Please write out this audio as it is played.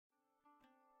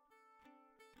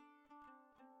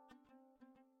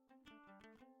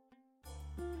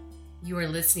You are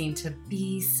listening to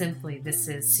BeSimply. This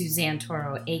is Suzanne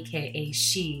Toro, aka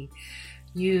She.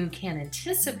 You can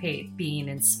anticipate being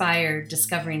inspired,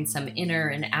 discovering some inner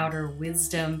and outer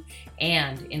wisdom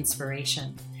and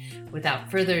inspiration.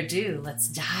 Without further ado, let's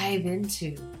dive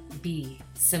into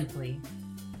BeSimply.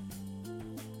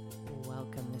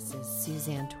 Welcome, this is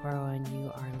Suzanne Toro, and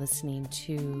you are listening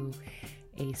to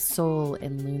a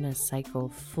Sol+Luna Cycle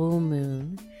full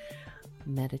moon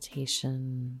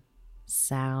meditation,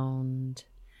 sound,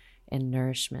 and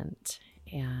nourishment.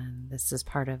 And this is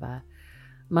part of a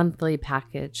monthly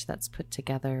package that's put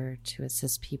together to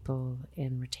assist people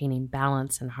in retaining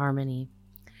balance and harmony.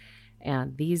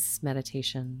 And these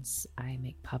meditations I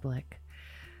make public.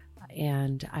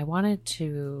 And I wanted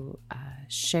to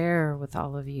share with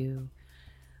all of you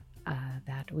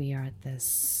that we are at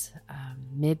this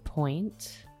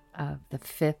midpoint of the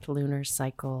 5th lunar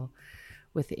cycle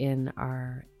within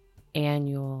our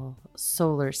annual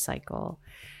solar cycle.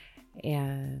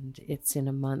 And it's in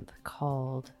a month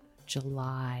called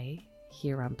July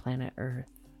here on planet Earth.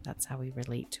 That's how we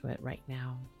relate to it right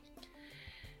now.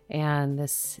 And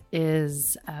this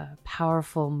is a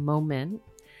powerful moment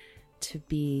to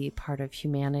be part of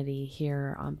humanity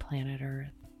here on planet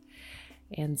Earth.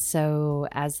 And so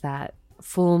as that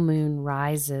full moon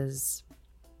rises,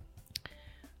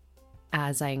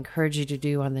 as I encourage you to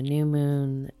do on the new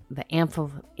moon, the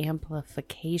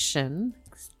amplification,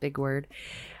 big word,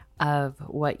 of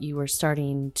what you were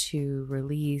starting to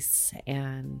release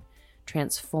and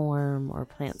transform or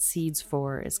plant seeds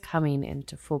for is coming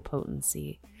into full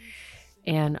potency.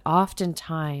 And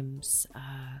oftentimes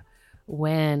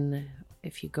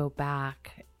if you go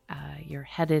back, you're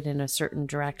headed in a certain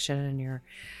direction and you're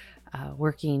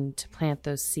working to plant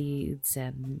those seeds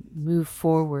and move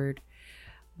forward,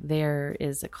 there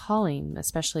is a calling,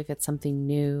 especially if it's something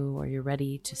new or you're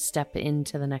ready to step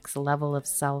into the next level of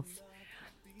self.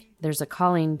 There's a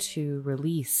calling to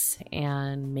release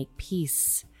and make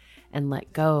peace and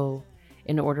let go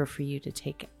in order for you to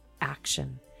take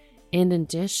action. In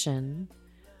addition,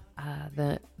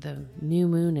 the new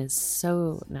moon is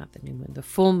the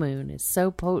full moon is so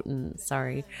potent,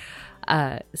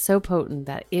 so potent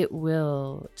that it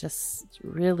will just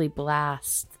really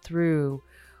blast through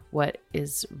what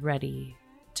is ready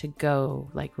to go,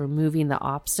 like removing the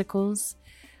obstacles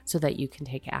so that you can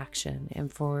take action. And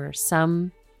for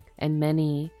some and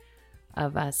many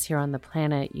of us here on the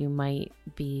planet, you might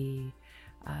be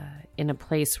in a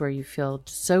place where you feel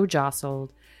so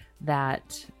jostled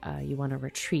that you want to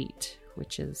retreat,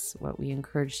 which is what we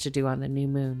encourage to do on the new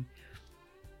moon.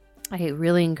 I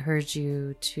really encourage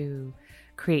you to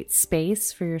create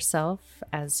space for yourself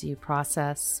as you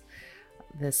process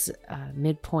this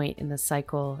midpoint in the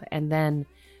cycle, and then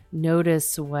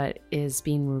notice what is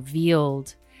being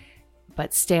revealed,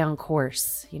 but stay on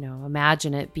course.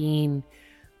 Imagine it being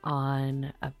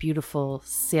on a beautiful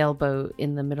sailboat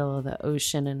in the middle of the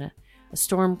ocean and a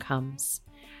storm comes.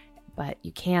 But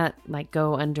you can't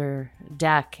go under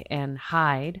deck and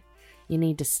hide. You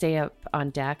need to stay up on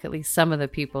deck. At least some of the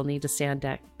people need to stay on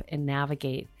deck and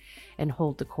navigate and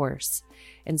hold the course.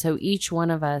 And so each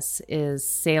one of us is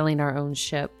sailing our own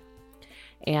ship.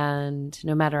 And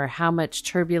no matter how much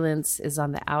turbulence is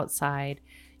on the outside,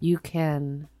 you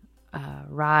can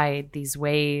ride these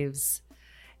waves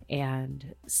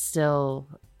and still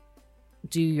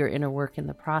do your inner work in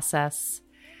the process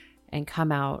and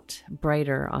come out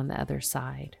brighter on the other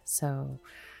side. So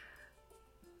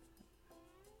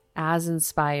as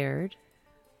inspired,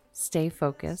 stay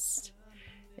focused.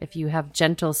 If you have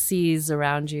gentle seas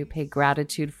around you, pay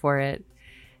gratitude for it.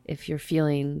 If you're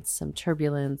feeling some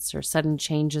turbulence or sudden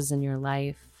changes in your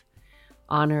life,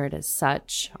 honor it as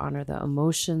such. Honor the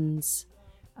emotions,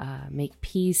 make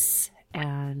peace,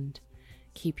 and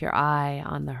keep your eye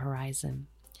on the horizon.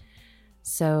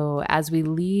 So as we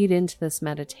lead into this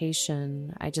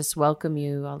meditation, I just welcome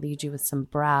you. I'll lead you with some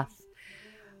breath.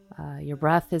 Your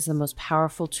breath is the most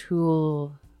powerful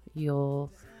tool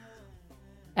you'll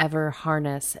ever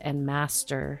harness and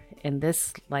master in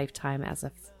this lifetime as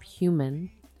a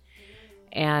human.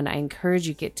 And I encourage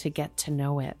you to get to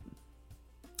know it,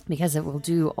 because it will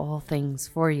do all things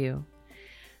for you.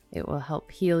 It will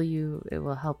help heal you. It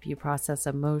will help you process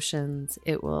emotions.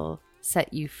 It will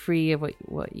set you free of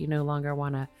what you no longer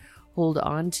want to hold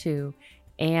on to.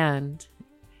 And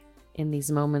in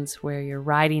these moments where you're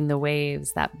riding the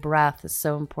waves, that breath is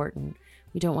so important.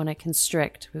 We don't want to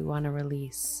constrict. We want to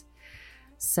release.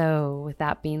 So with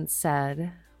that being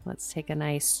said, let's take a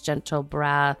nice gentle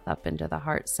breath up into the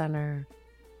heart center.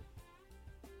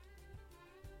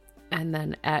 And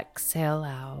then exhale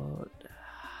out.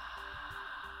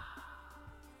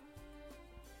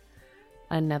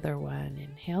 Another one.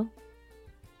 Inhale.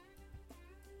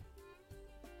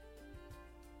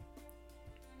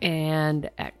 And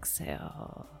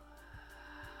exhale.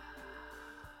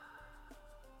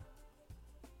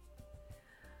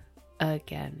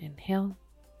 Again, inhale.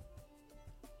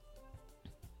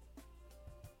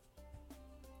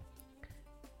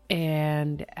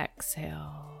 And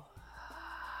exhale.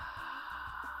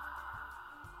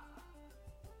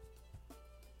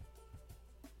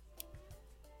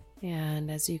 And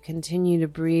as you continue to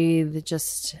breathe,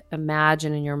 just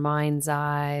imagine in your mind's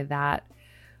eye that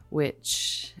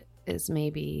which is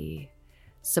maybe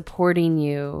supporting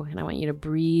you. And I want you to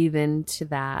breathe into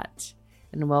that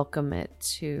and welcome it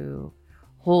to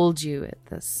hold you at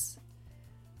this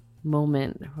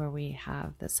moment where we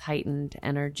have this heightened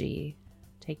energy.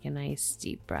 Take a nice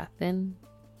deep breath in.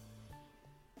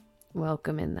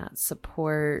 Welcome in that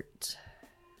support.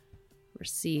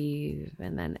 Receive,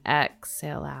 and then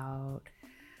exhale out.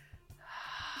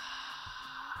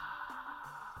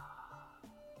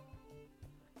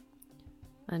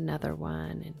 Another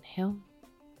one. Inhale.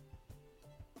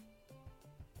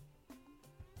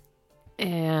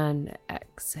 And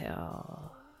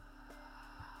exhale.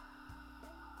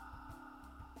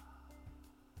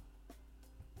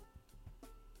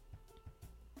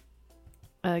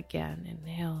 Again,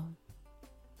 inhale.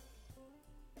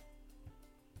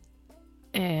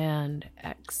 And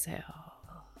exhale.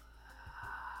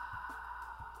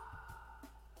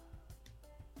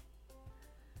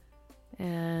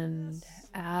 And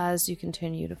as you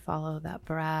continue to follow that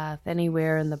breath,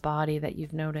 anywhere in the body that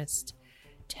you've noticed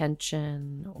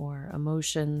tension or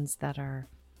emotions that are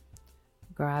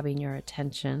grabbing your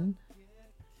attention,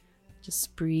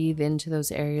 just breathe into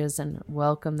those areas and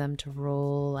welcome them to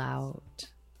roll out,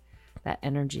 that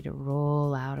energy to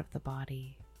roll out of the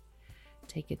body.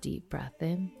 Take a deep breath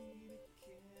in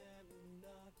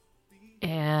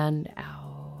and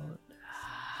out.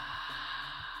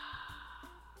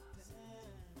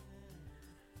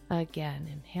 Again,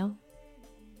 inhale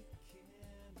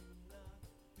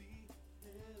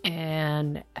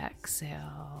and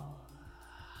exhale.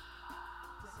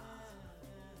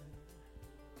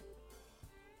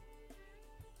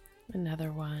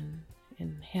 Another one.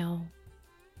 Inhale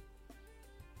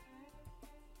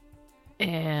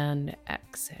and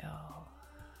exhale.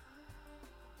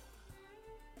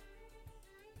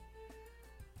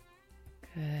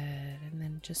 Good. And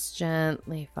then just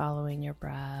gently following your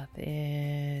breath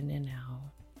in and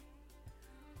out.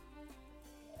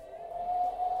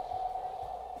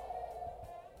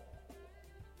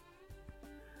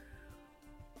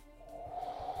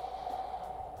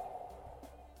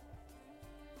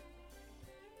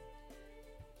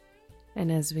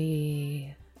 And as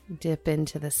we dip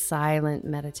into the silent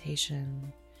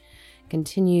meditation,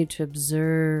 continue to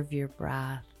observe your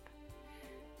breath.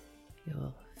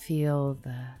 You'll feel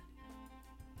the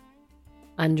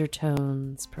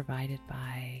undertones provided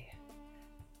by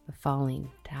the falling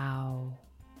Tao.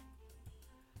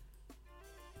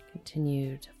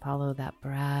 Continue to follow that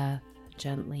breath,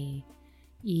 gently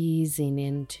easing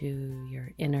into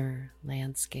your inner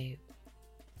landscape.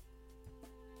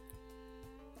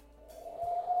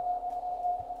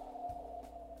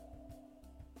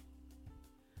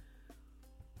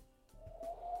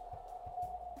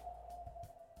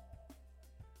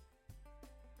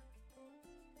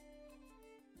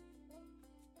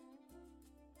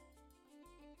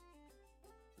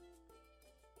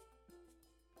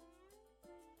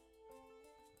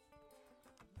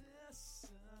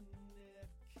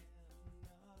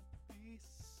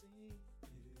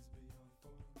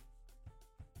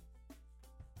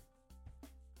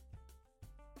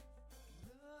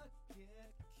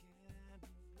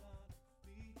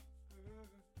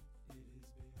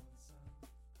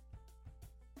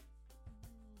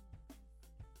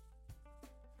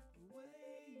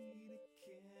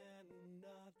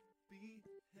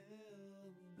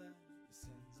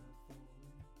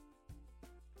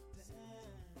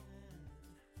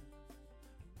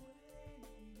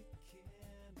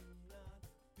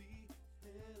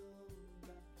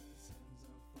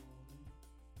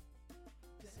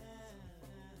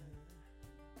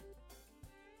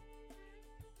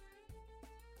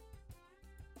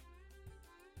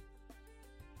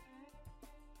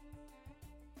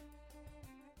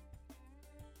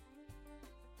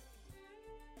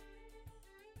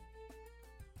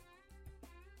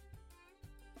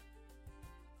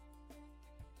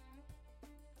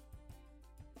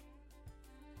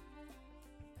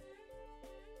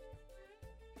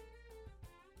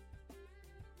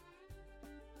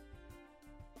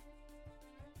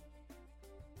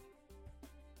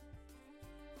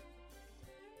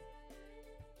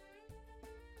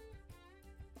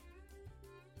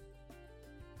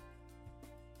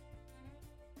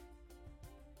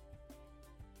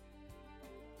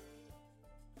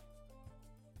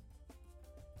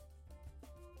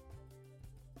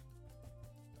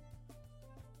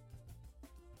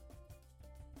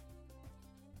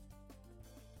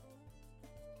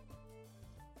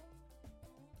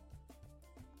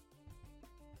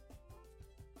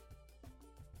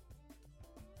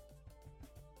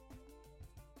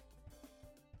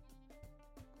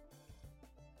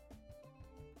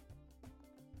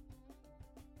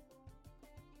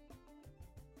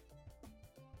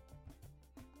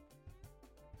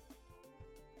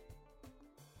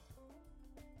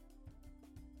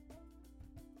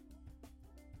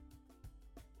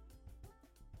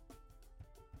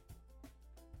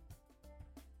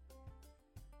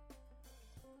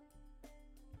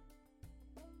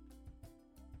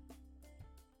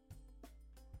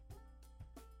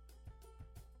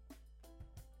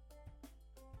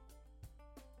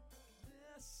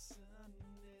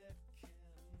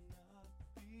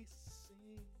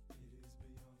 seen, it is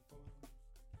beyond form.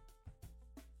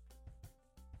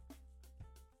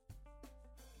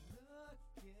 Look,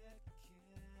 it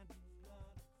cannot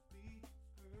be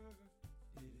heard,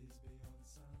 it is beyond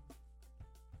sound.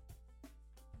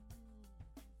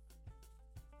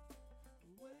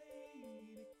 Wait,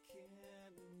 it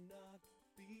cannot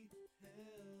be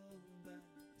held back.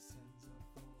 The sands are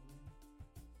falling down.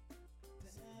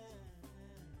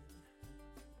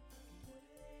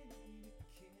 Wait, it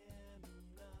cannot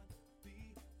be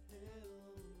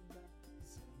held back. The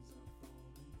sands are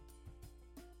falling down.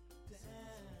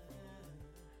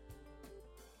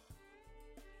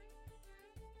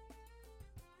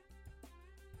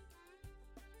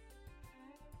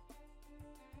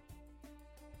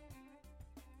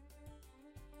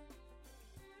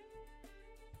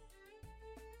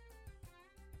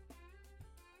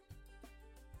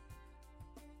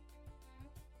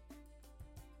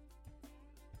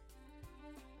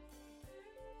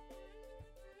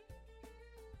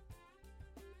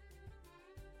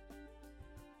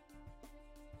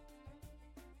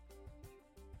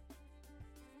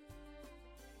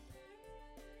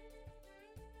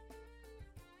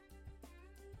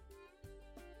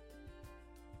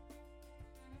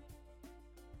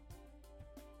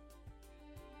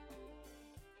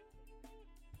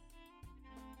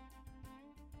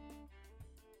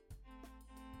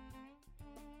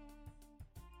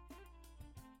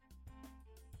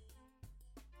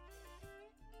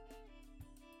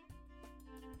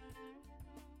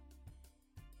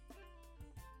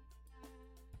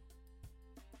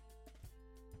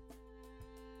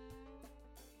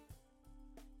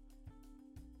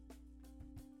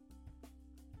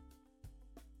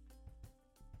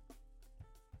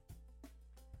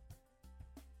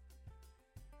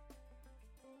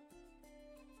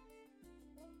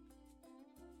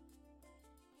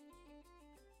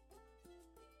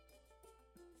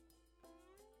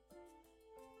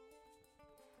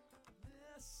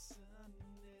 Listen,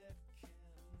 it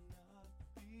cannot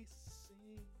be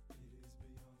seen, it is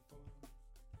beyond form.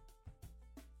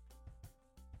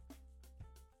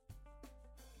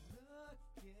 Look,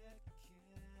 it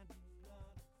cannot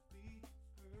be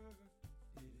heard,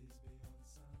 it is beyond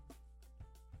sound.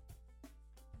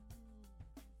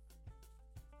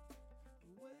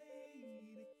 Wait,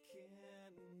 it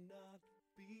cannot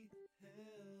be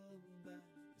held back.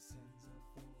 The sands are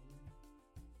falling down.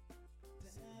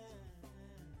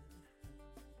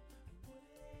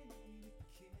 Wait,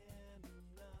 it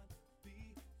cannot be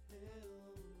held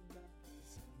back. The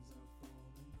sands are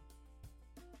falling down.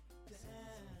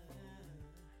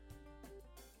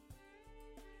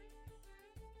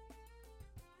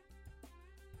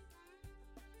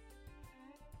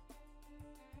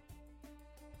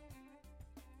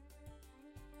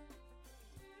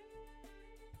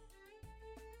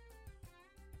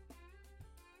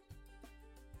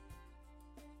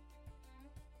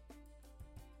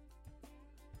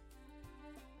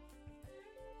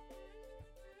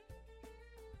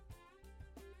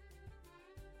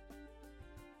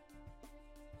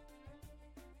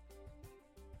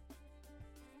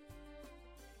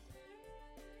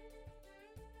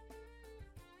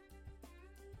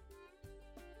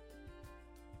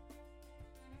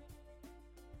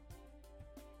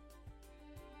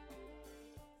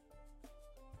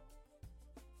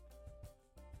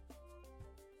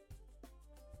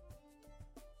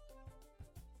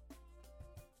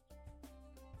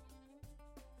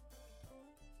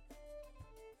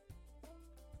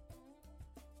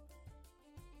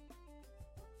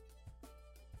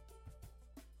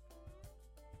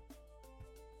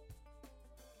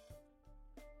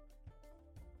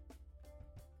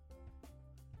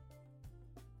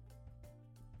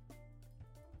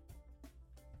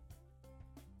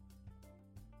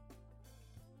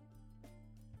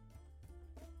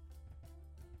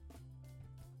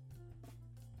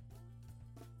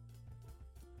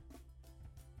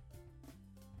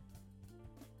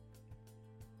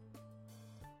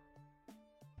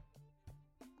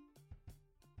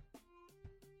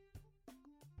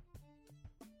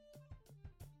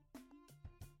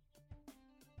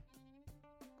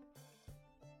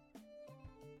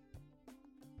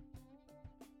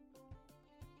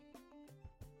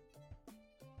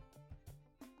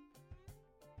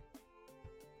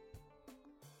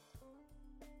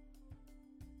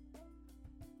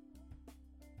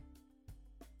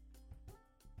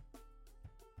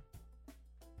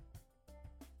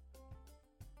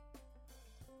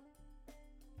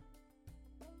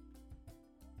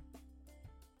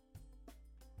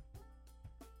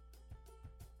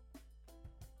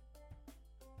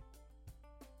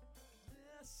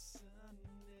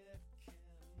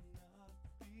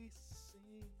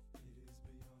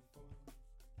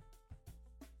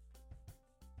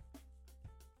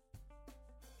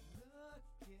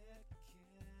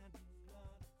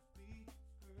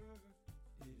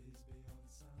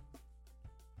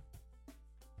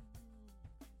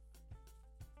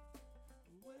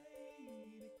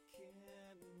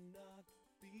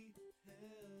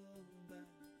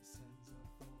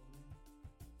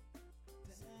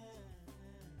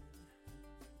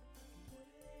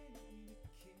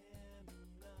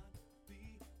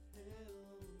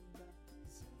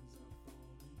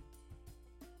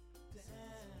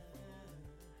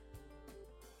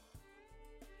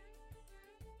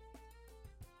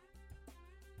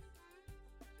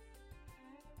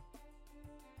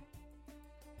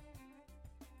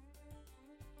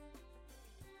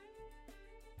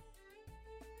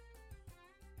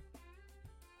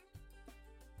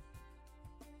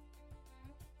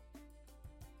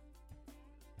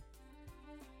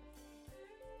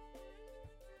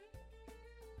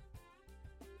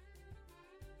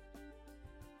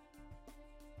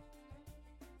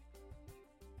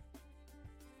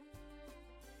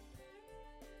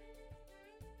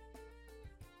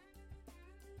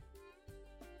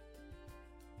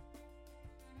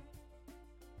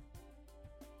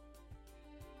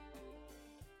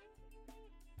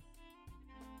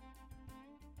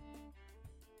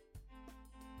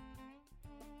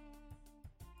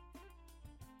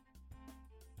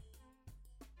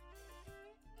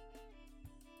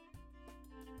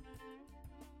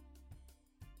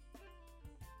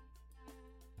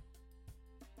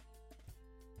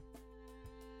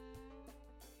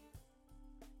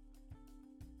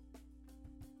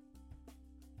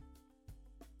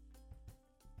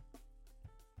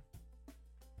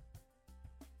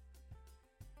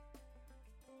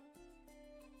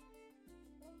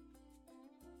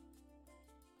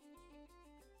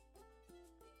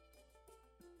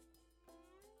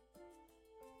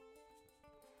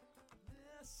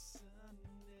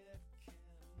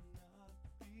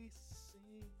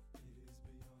 seen, it is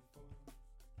beyond form.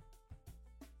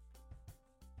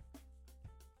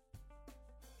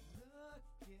 Look,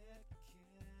 it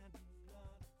cannot be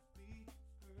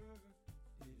heard,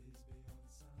 it is beyond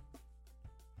sound.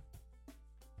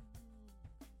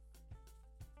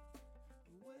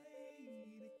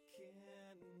 Wait, it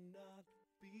cannot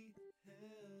be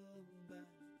held back.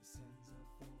 The sands are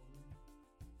falling down.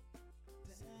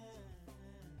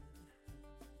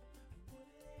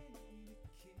 Wait, it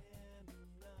cannot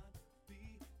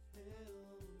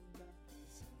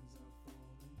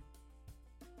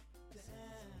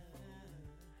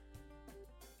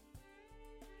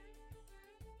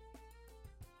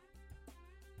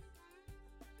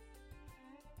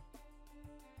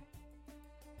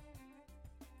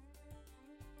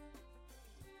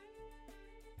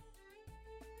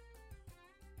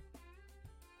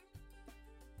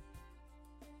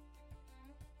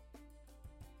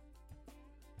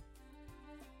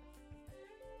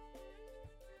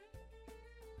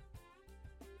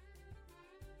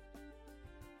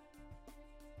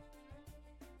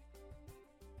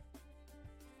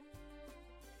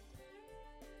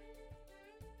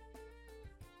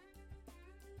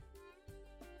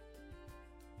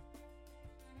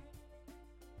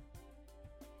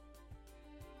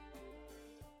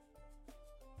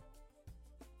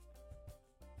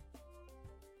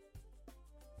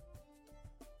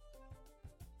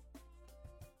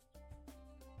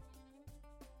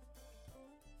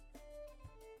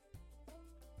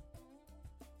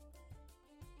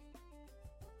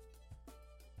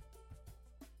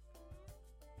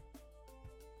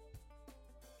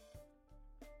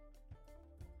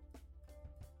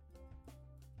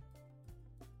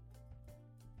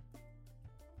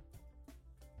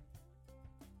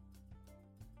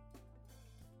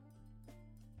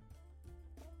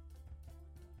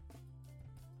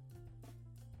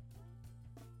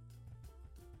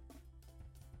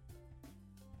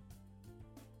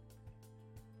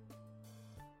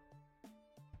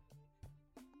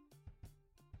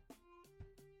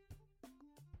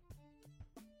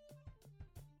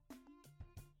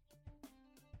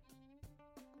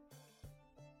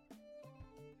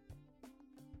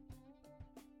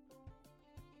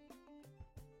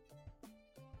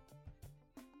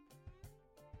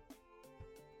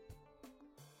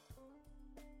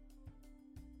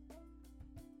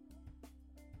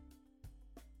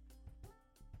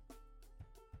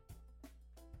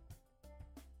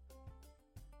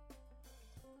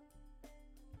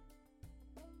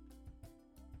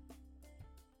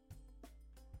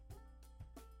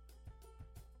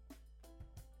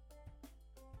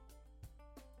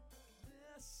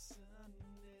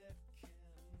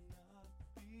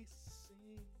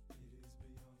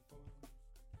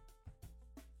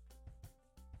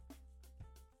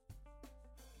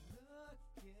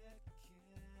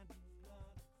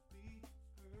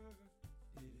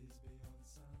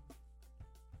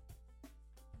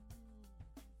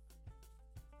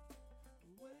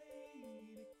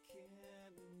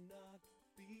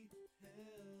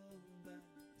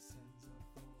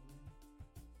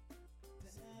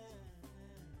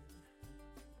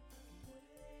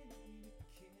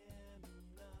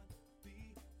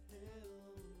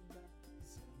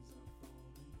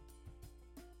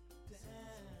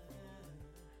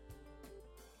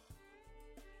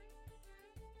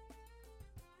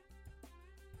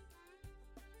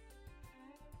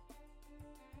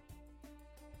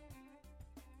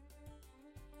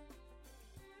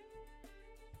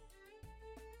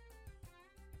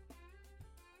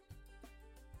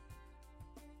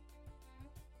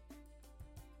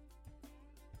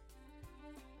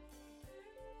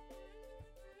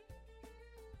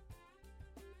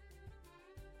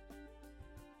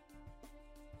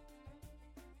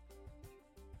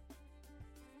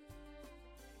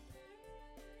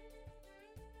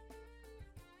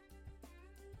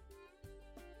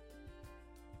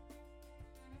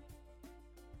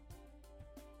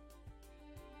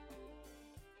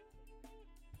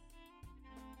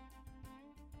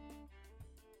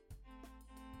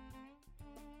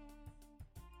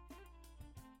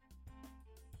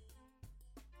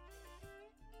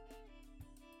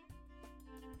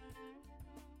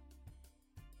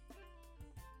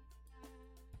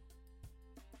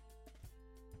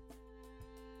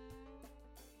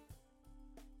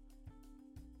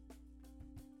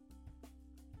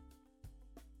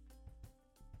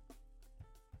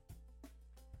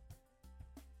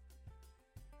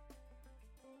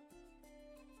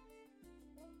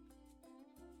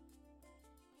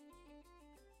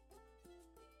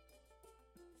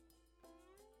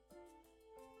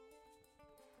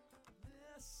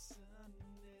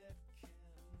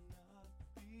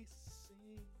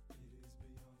seen, it is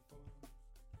beyond form.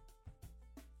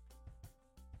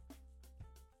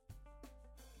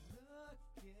 Look,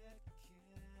 it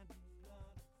cannot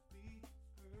be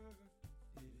heard,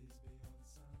 it is beyond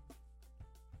sound.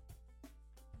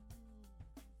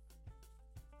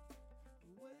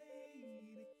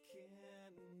 Wait, it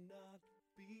cannot be held back.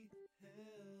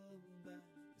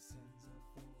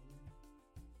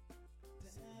 The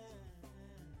sands are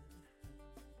falling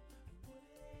down.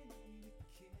 Wait,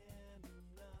 it cannot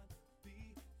be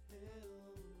held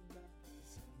back.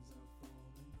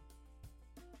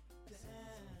 The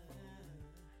sands are falling down.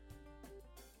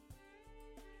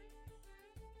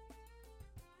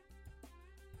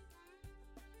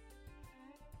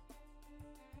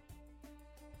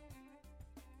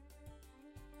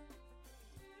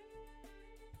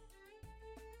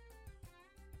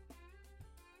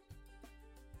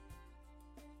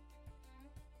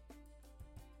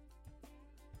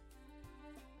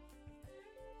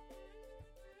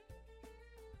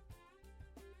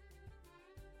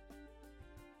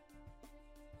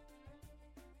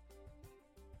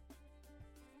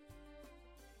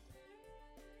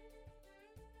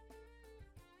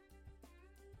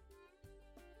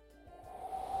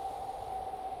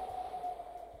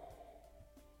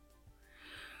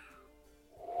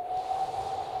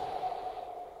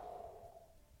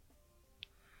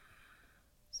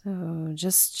 So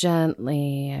just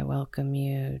gently, I welcome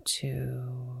you to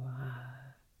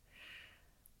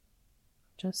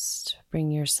just bring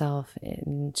yourself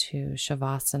into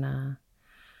Shavasana,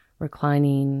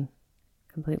 reclining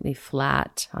completely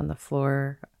flat on the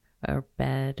floor or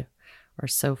bed or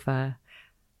sofa,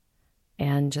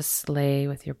 and just lay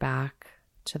with your back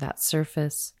to that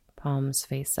surface, palms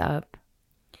face up,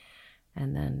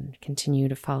 and then continue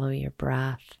to follow your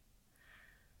breath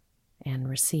and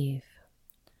receive.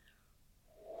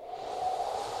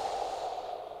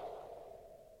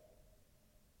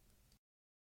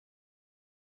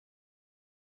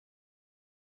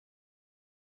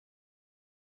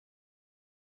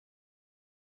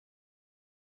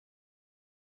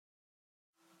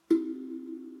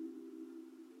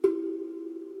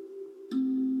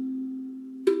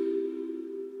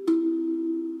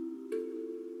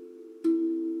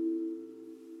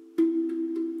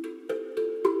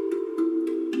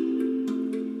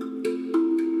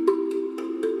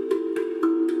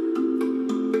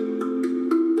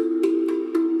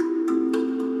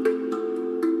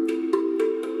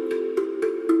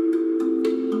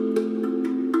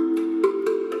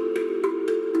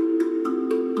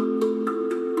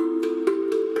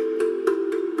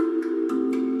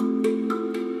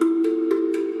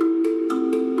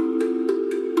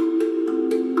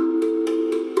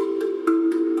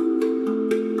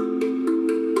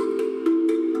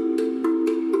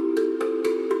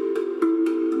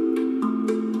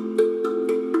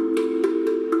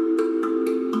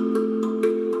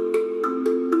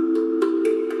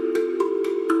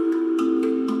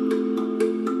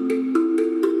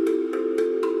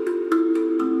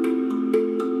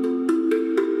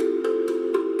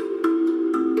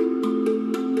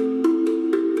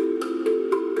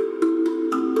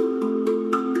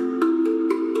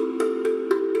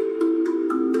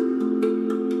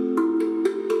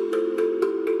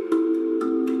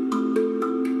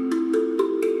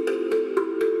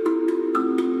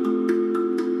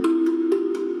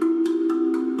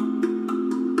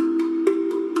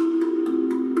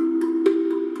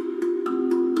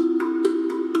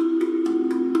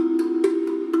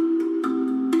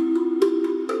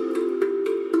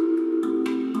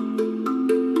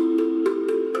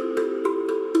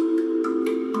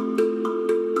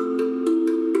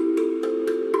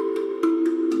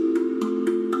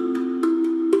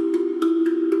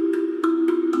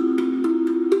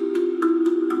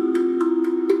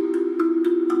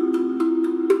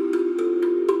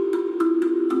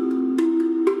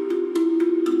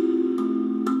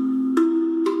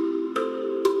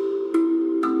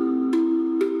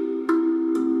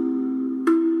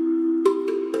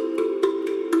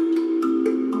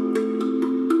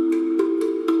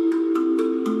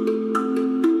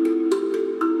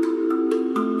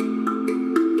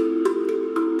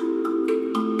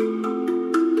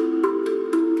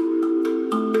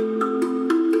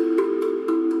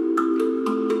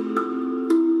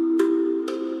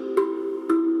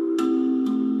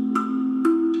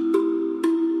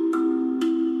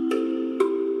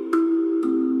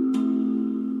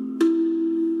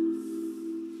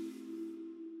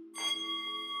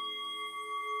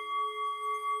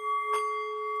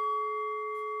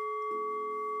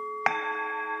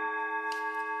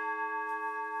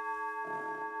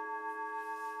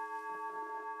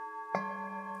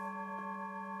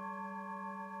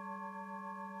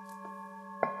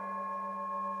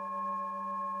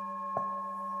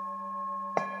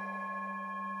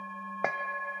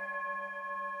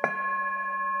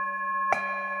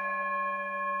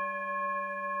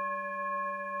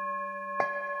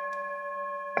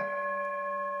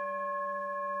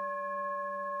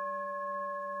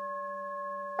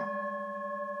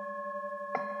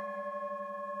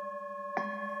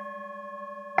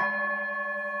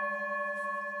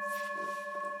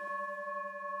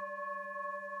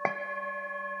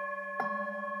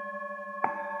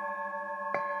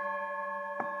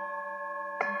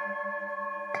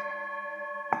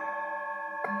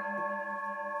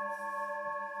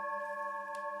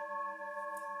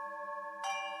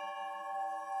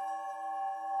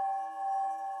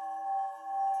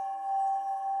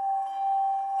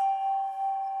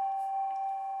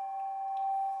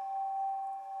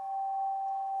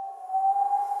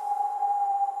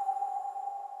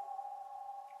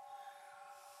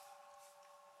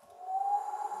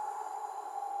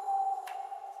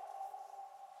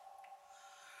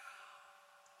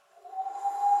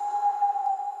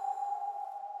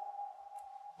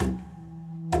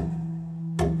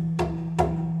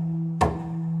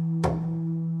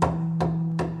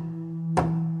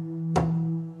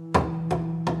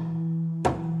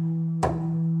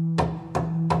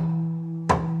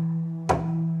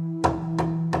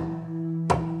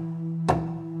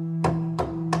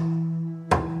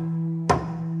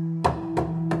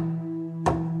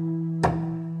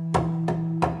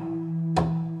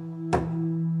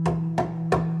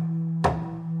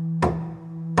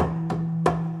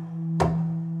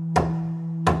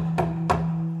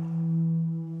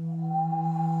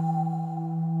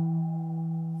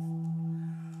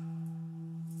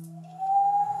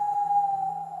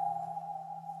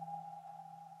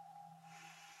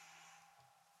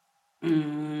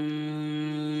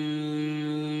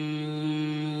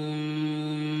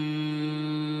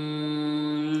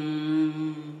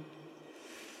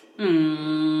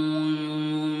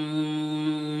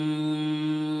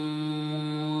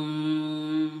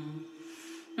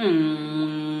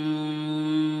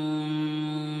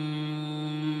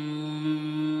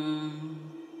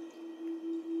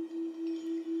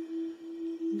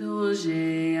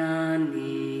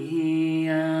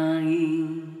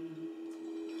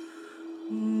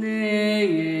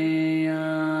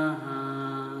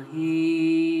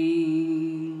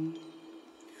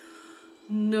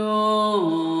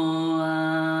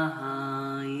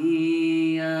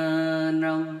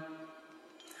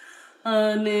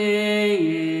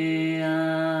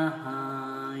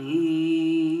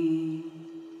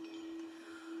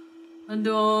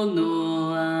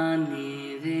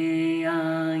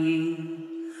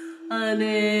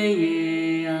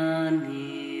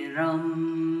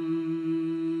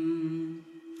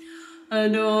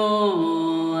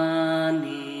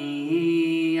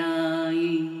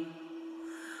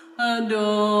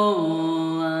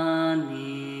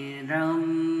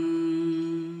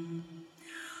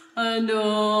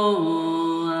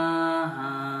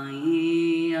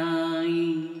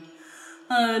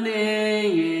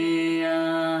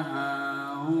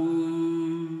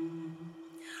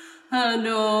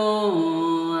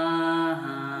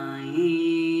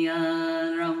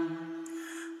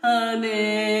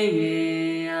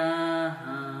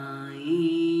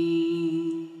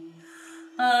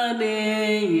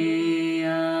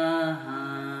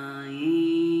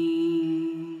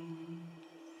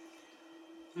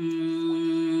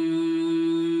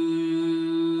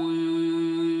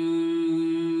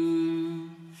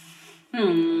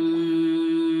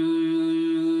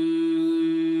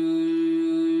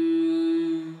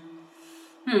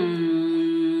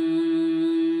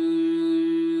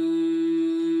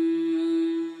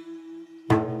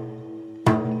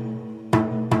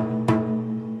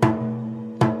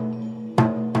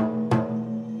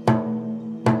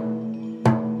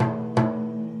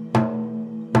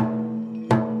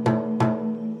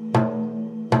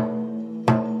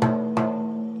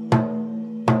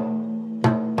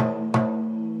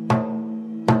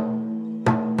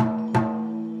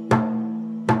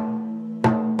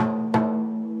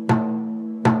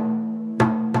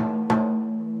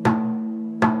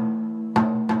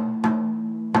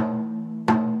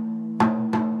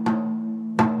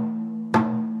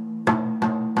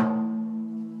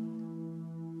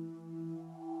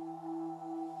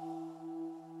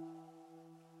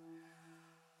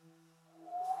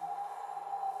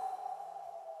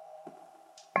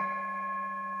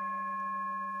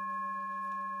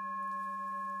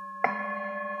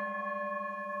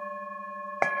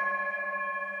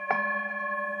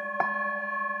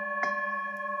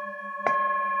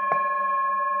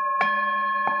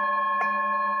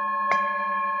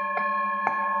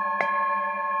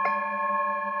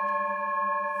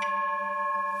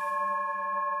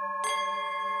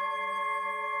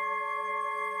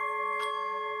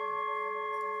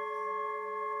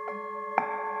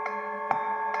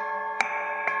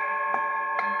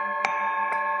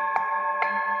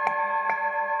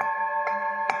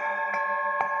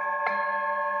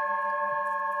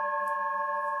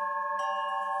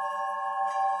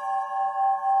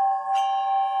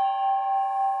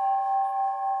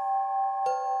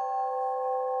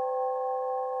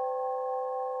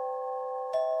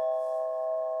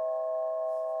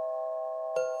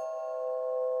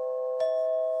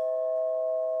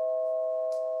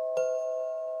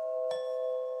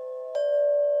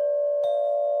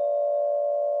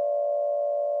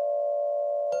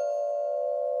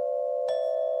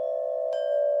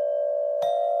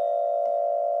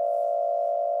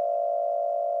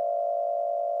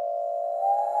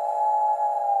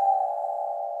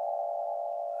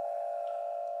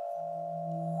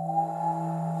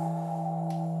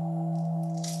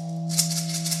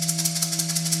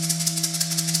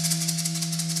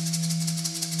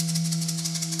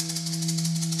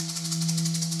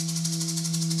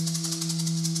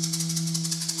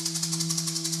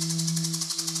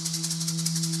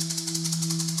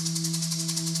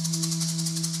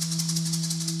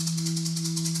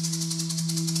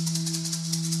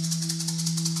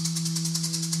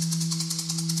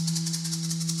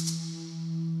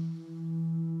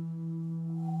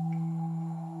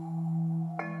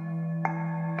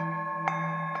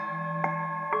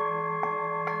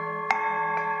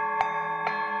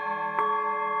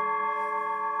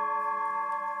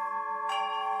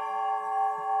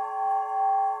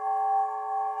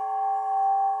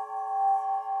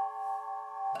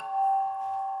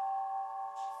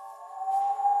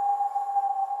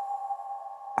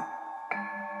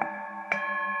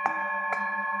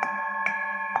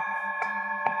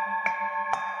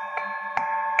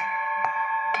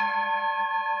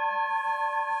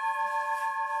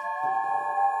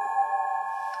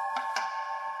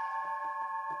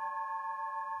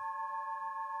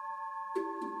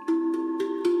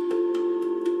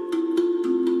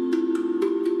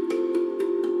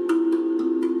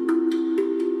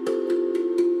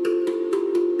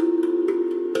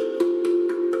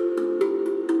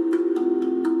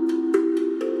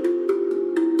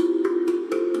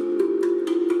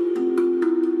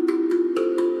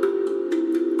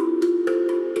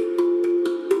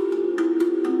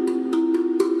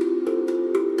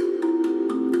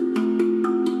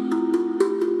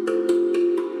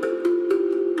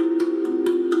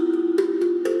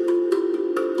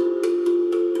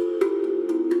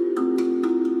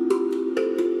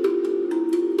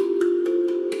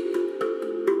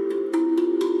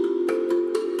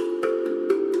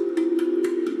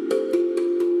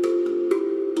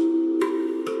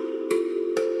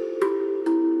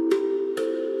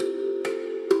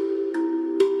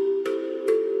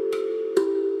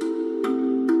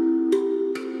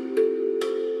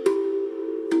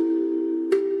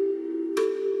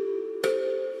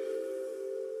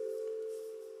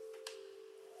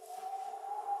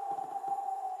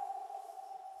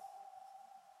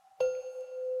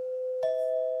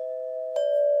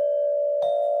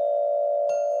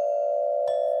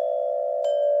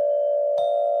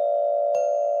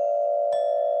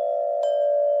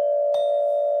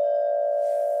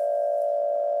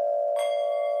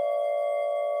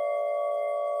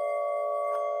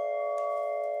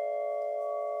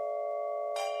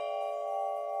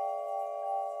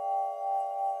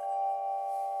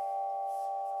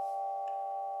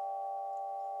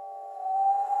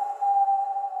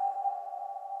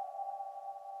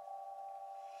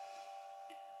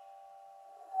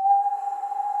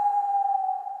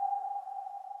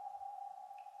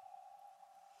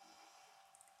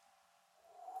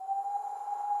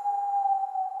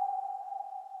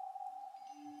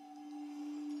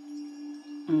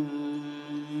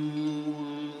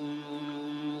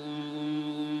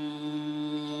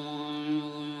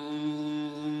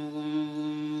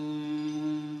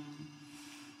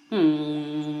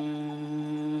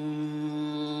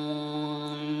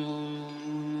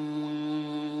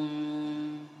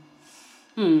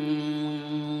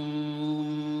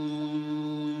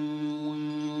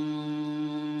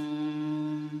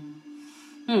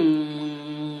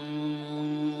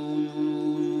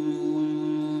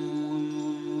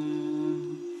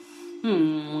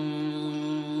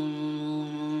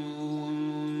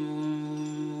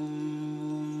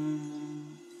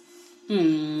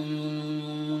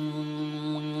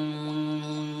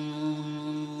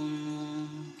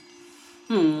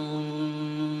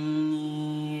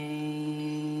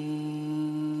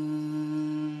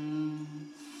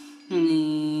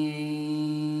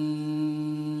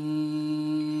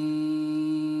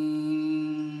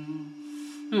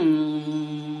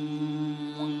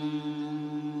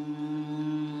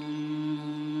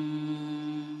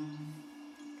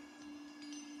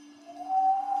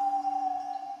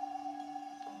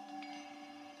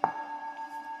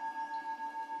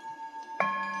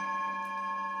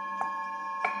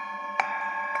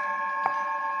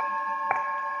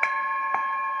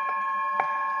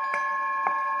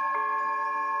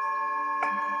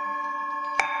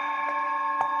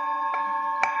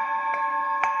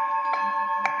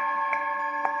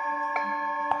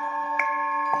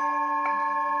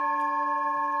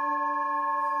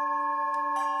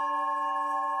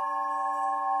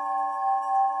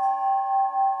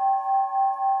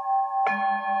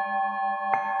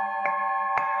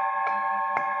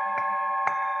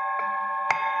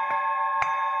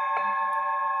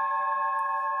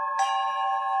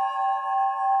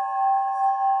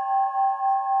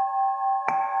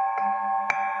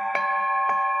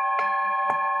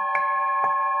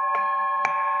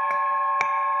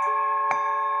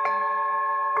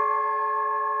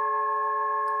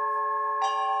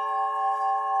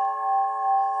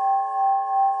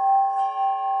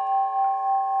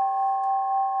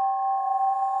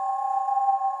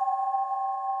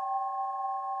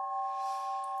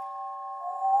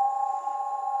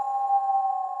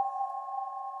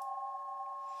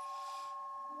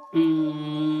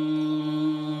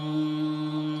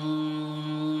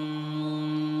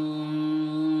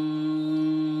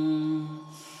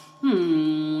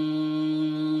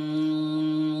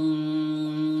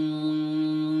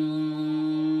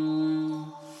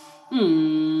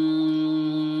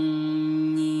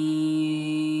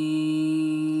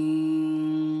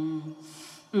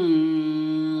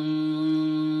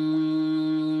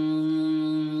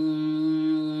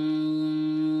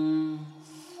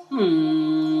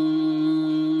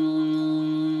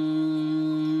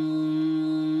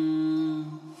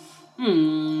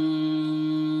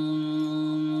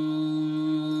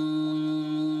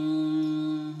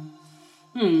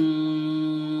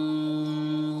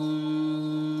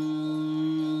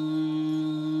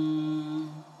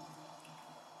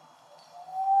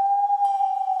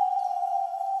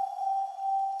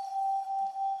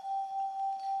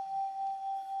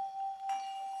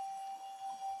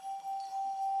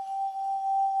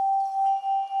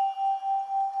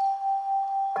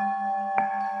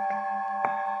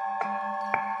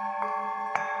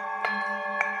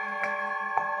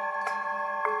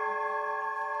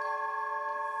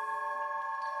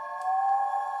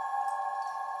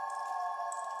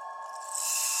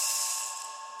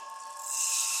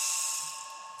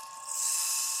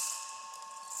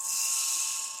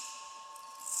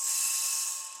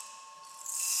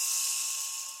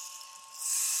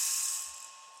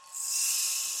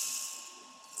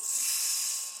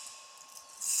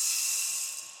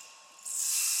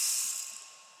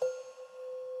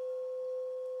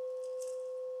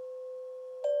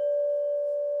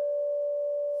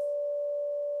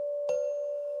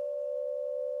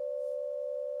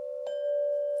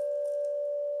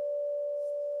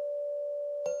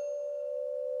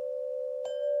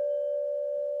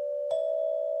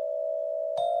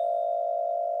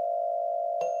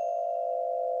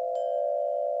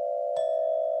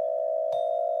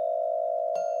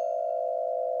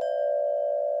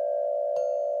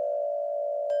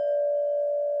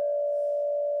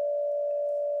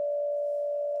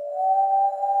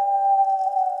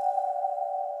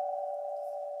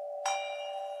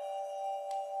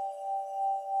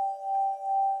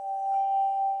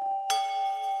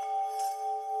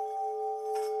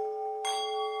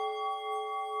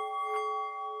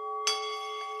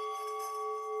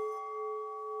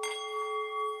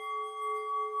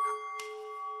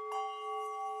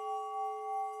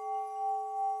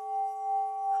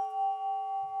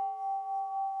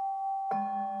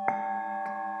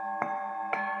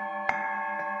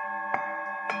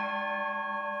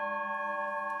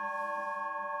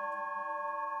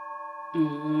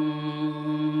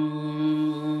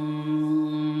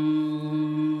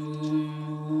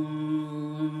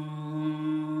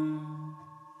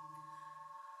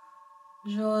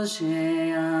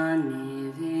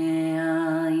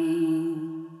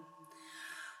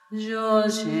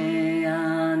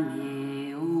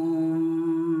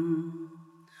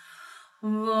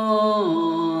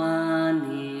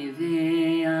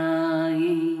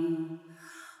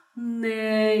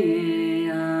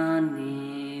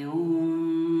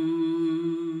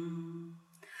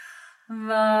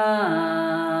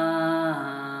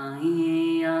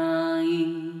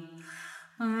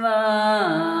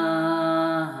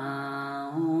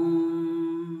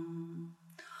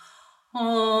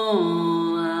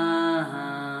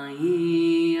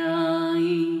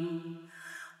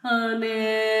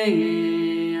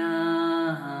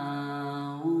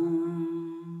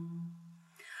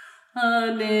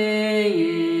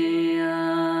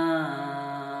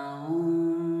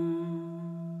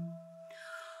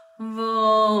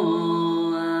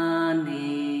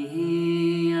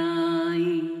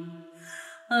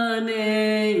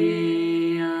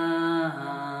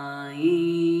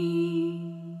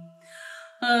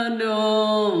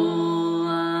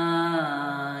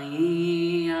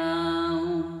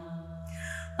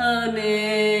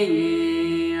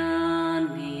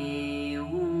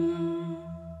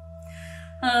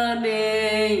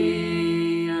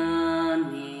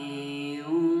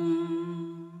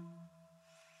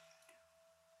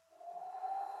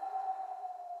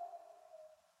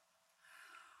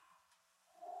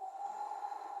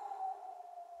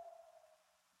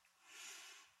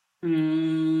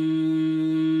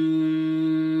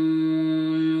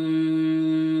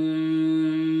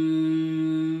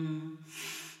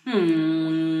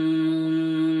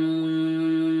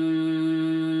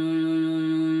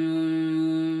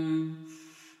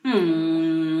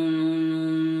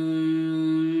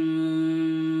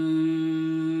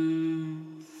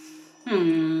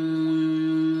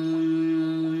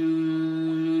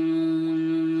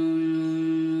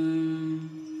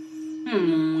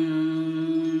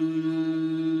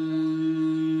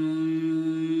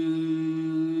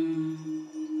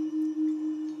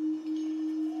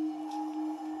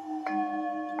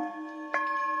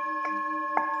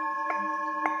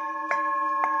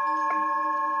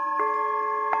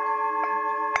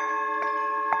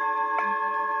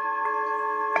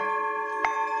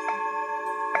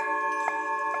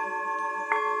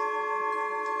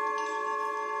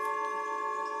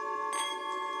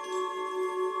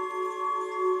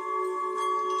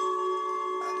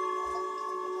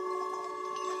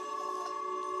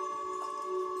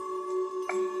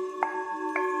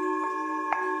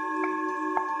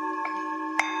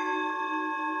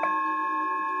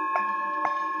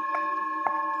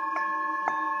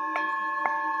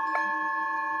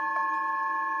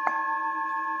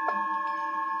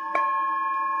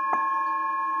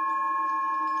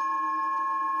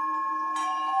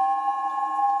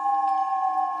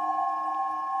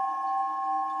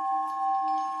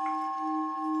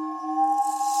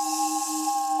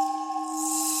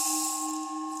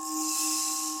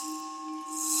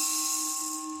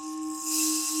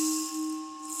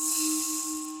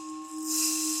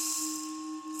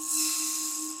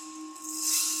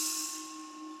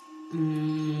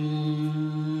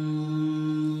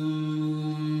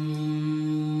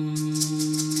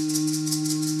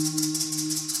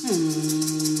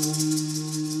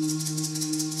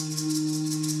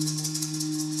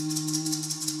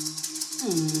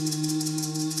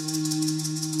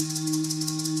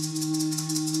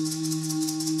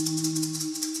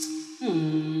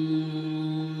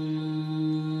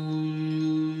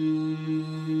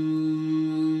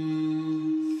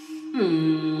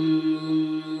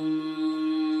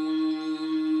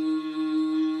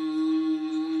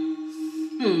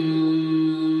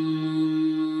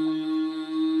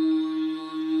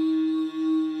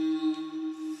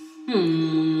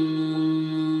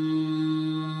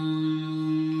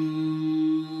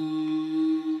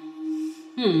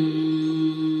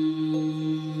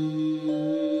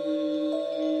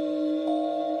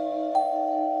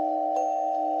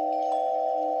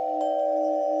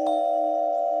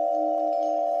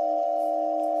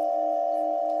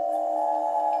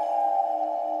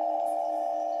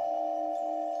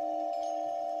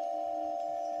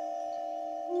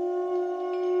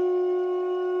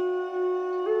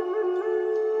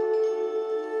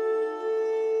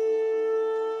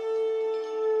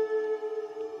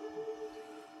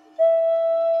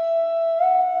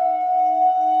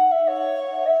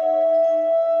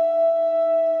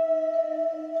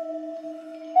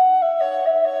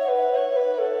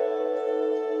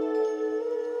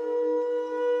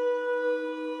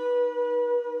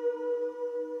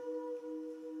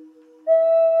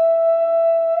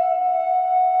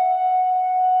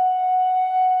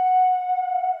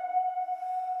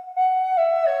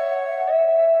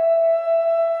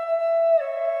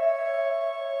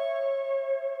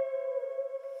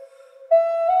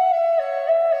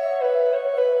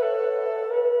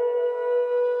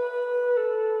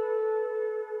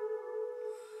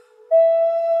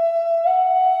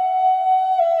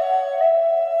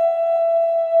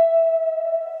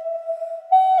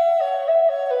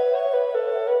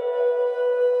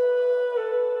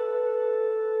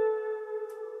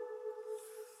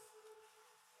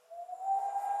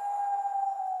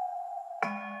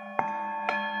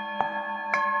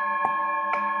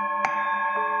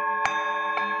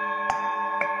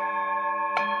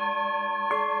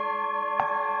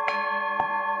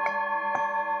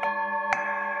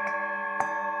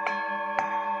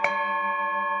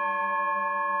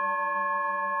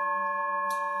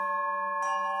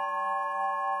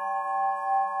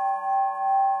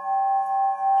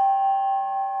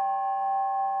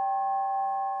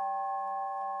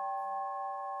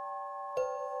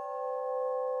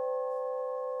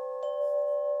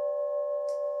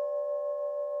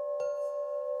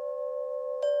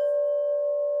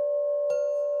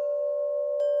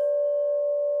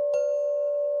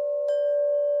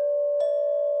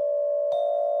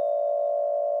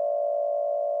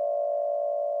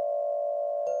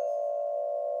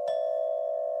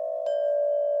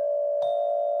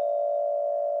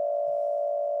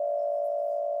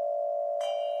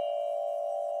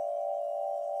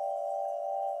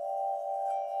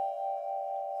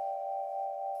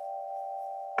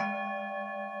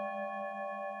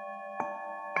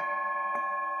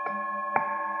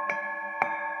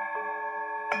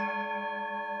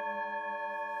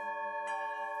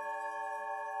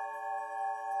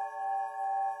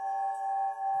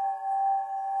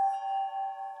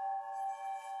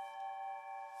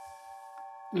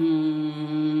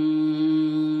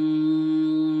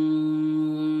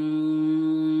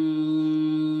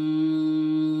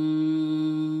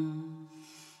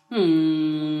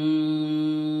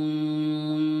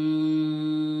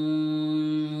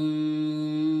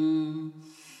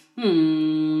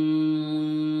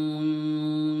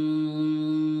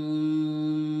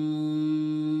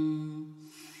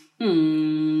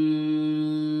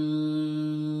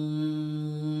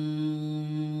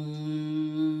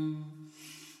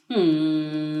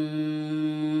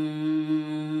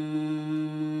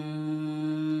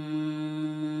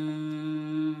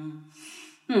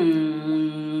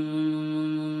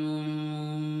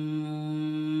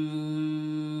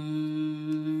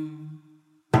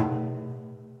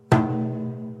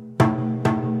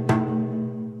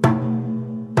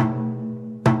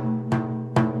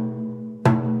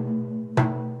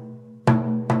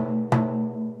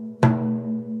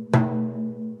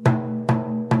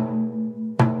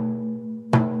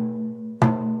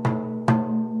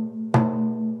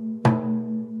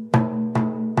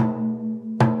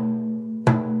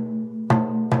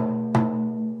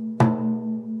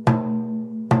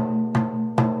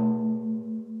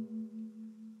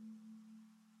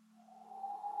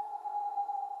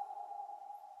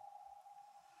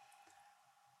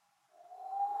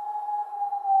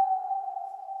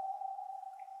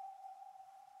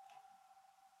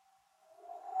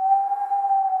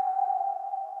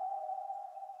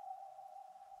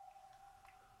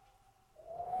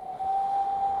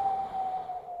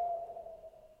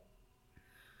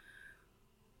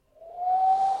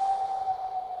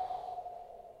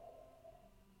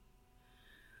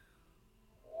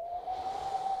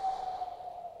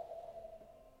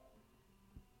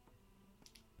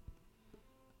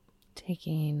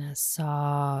 Taking a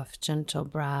soft, gentle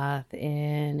breath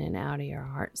in and out of your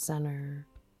heart center.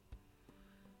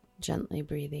 Gently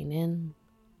breathing in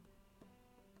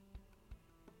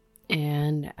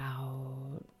and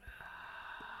out.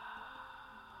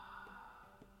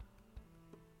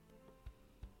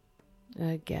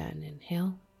 Again,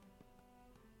 inhale.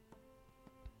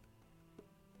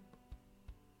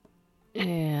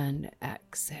 And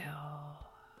exhale.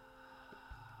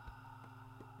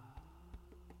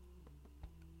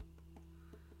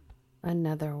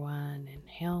 Another one,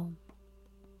 inhale.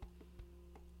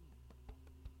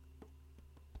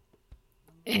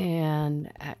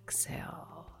 And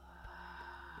exhale.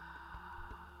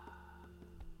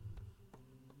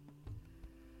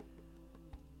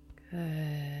 Good.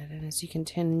 And as you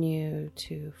continue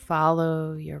to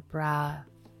follow your breath,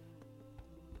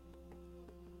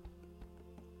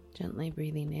 gently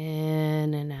breathing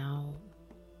in and out.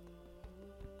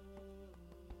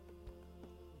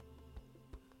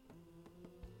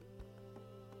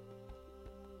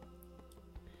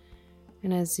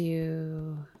 And as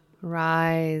you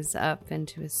rise up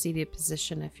into a seated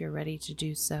position, if you're ready to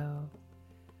do so,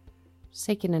 just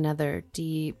taking another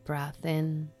deep breath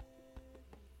in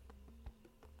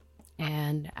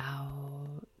and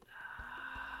out.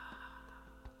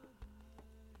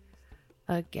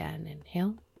 Again,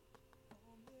 inhale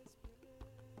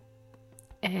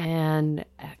and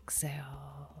exhale.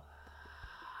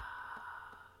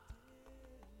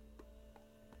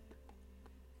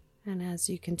 And as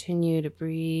you continue to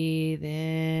breathe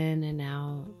in and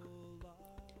out,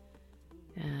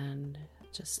 and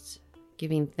just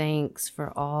giving thanks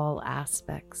for all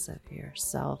aspects of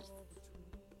yourself.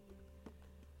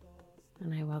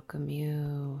 And I welcome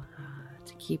you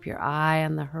to keep your eye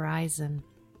on the horizon.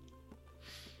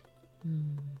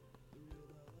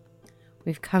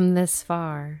 We've come this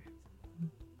far.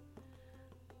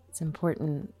 It's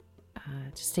important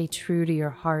to stay true to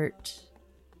your heart,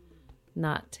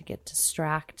 not to get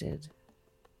distracted,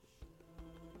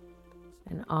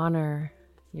 and honor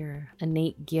your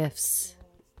innate gifts.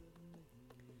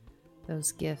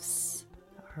 Those gifts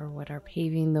are what are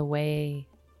paving the way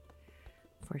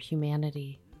for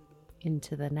humanity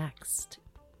into the next.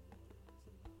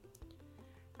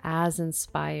 As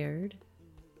inspired,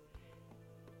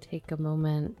 take a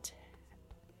moment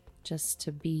just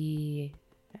to be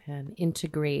and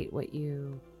integrate what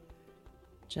you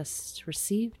just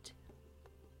received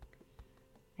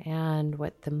and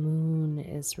what the moon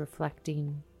is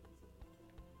reflecting.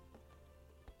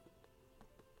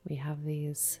 We have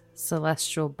these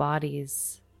celestial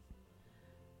bodies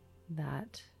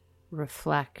that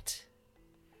reflect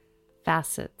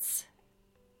facets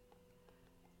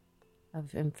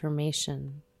of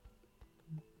information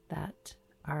that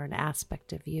are an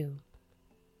aspect of you.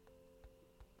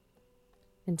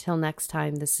 Until next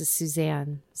time, this is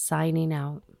Suzanne signing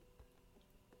out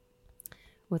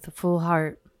with a full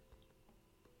heart,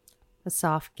 a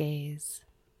soft gaze,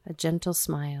 a gentle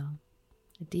smile,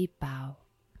 a deep bow,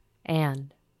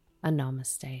 and a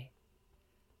namaste.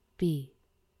 Be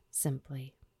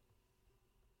simply.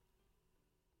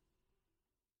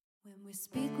 When we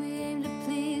speak, we aim to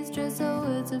please, dress our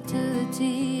words up to the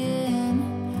T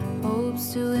in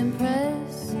hopes to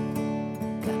impress.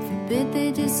 God forbid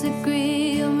they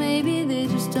disagree, or maybe they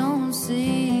just don't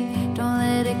see. Don't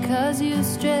let it cause you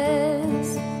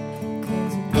stress,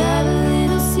 'cause I got a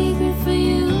little secret for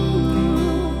you,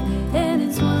 and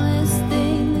it's one less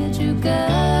thing that you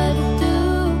gotta do.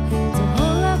 It's a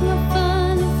whole lot more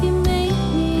fun if you make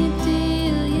me a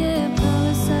deal. Yeah,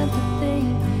 promise not to think,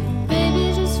 baby,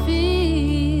 just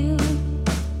feel.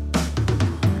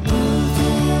 Move to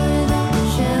your rhythm,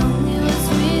 show me what's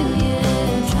real.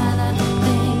 Yeah, try not to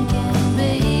think, and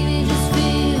baby, just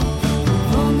feel.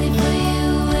 If only for you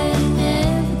and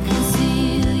never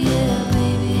conceal. Yeah,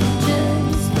 baby,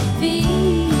 just feel.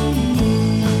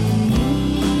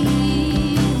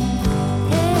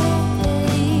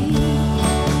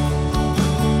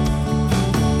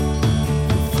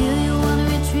 Feel you wanna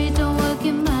retreat, don't work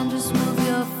your mind, just move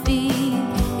your feet.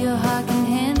 Your heart can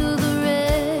handle the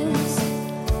rest.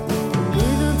 The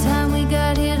little time we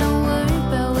got here, don't worry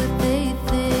about what they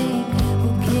think. Who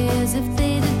cares if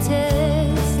they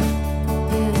detest?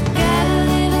 Yeah, got a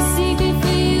little secret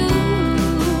for you,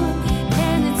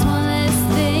 and it's one less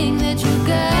thing that you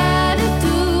gotta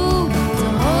do. It's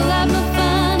a whole lot more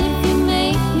fun if you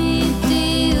make me a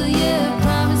deal. Yeah,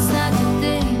 promise not to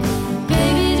think,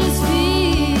 baby, just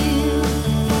feel.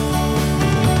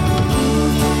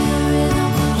 Move to your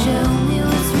rhythm, show me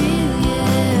what's real.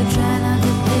 Yeah, try not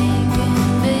to think, and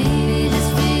baby,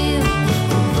 just feel.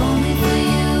 If only for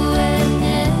you and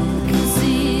never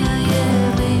conceal. Yeah,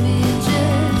 baby,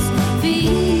 just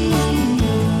feel.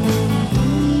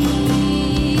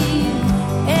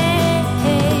 Hey,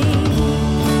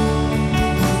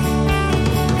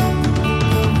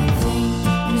 think,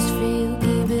 just feel,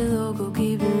 keep it local,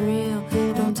 keep it real.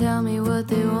 Don't tell me what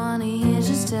they wanna hear,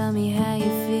 just tell me how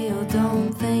you feel.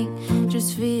 Don't think,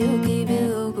 just feel, keep it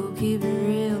local, keep it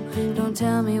real. Don't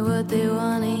tell me what they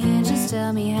wanna hear, just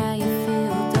tell me how you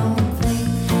feel.